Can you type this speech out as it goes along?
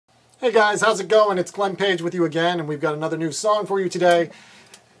Hey guys, how's it going? It's Glenn Page with you again, and we've got another new song for you today.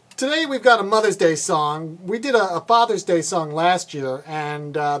 Today we've got a Mother's Day song. We did a Father's Day song last year,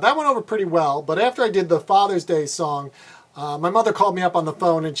 and that went over pretty well. But after I did the Father's Day song, my mother called me up on the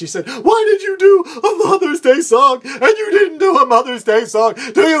phone and she said, "Why did you do a Mother's Day song and you didn't do a Mother's Day song?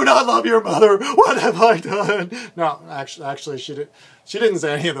 Do you not love your mother? What have I done?" No, actually, she didn't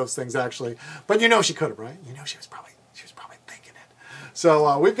say any of those things actually. But you know she could have, right? You know she was probably thinking it.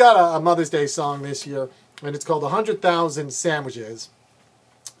 So we've got a Mother's Day song this year, and it's called 100,000 Sandwiches.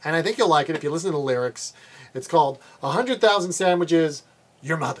 And I think you'll like it if you listen to the lyrics. It's called 100,000 Sandwiches,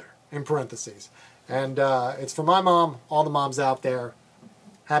 Your Mother, in parentheses. And it's for my mom, all the moms out there.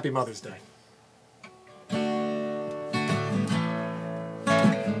 Happy Mother's Day.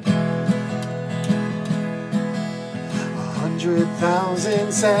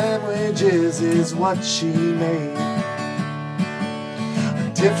 100,000 sandwiches is what she made.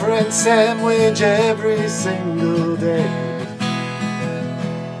 A different sandwich every single day.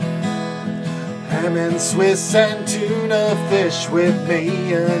 Ham and Swiss and tuna fish with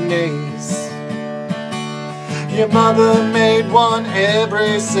mayonnaise. Your mother made one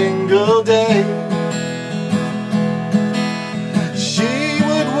every single day. She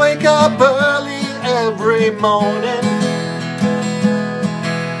would wake up early every morning,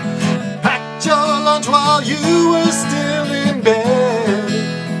 packed your lunch while you were still in bed,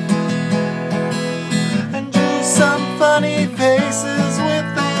 and drew some funny faces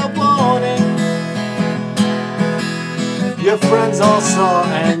without warning. Your friends all saw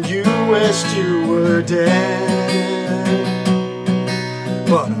and you wished you were dead.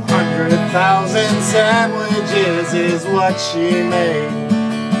 But 100,000 sandwiches is what she made.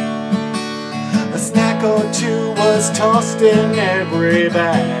 A snack or two was tossed in every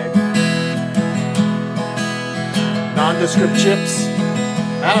bag. Non-descript chips,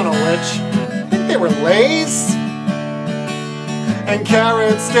 I don't know which. I think they were Lay's. And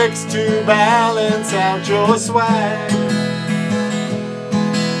carrot sticks to balance out your swag.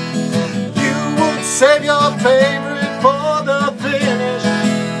 Save your favorite for the finish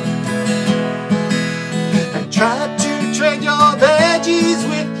and try to trade your veggies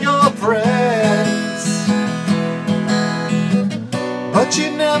with your friends, but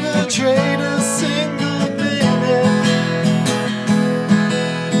you never trade a single minute.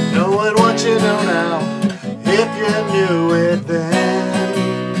 No one wants you know now if you knew it then,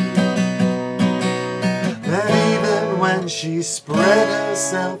 that even when she spread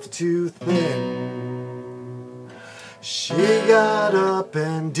herself too thin, she got up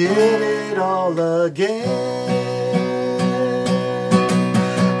and did it all again.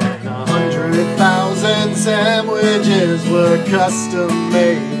 And 100,000 sandwiches were custom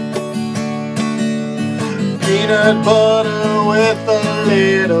made. Peanut butter with a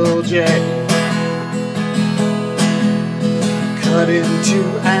little J, cut into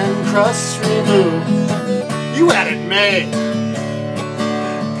and crust removed. You had it made.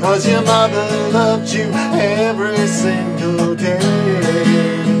 'Cause your mother loved you every single day.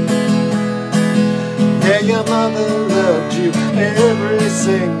 Yeah, your mother loved you every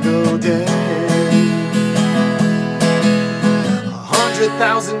single day.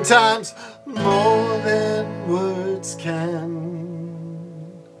 100,000 times more than words can.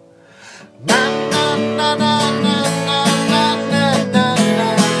 Na na na na na na na na na na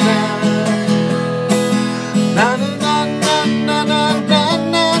na.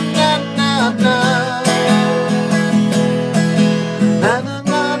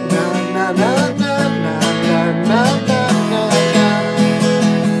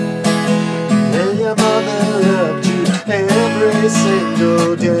 Every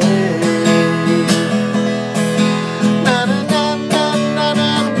single day. Na na na na na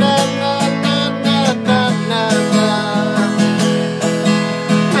na na na na na na na.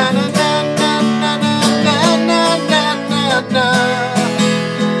 Na na na na na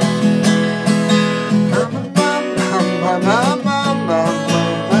na na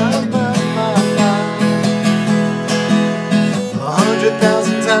na na na.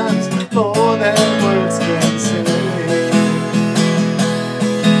 100,000 times more than words can say.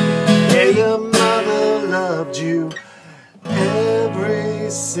 Your mother loved you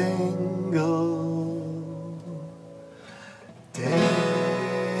every single day.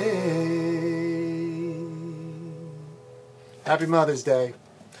 Happy Mother's Day.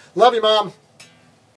 Love you, Mom.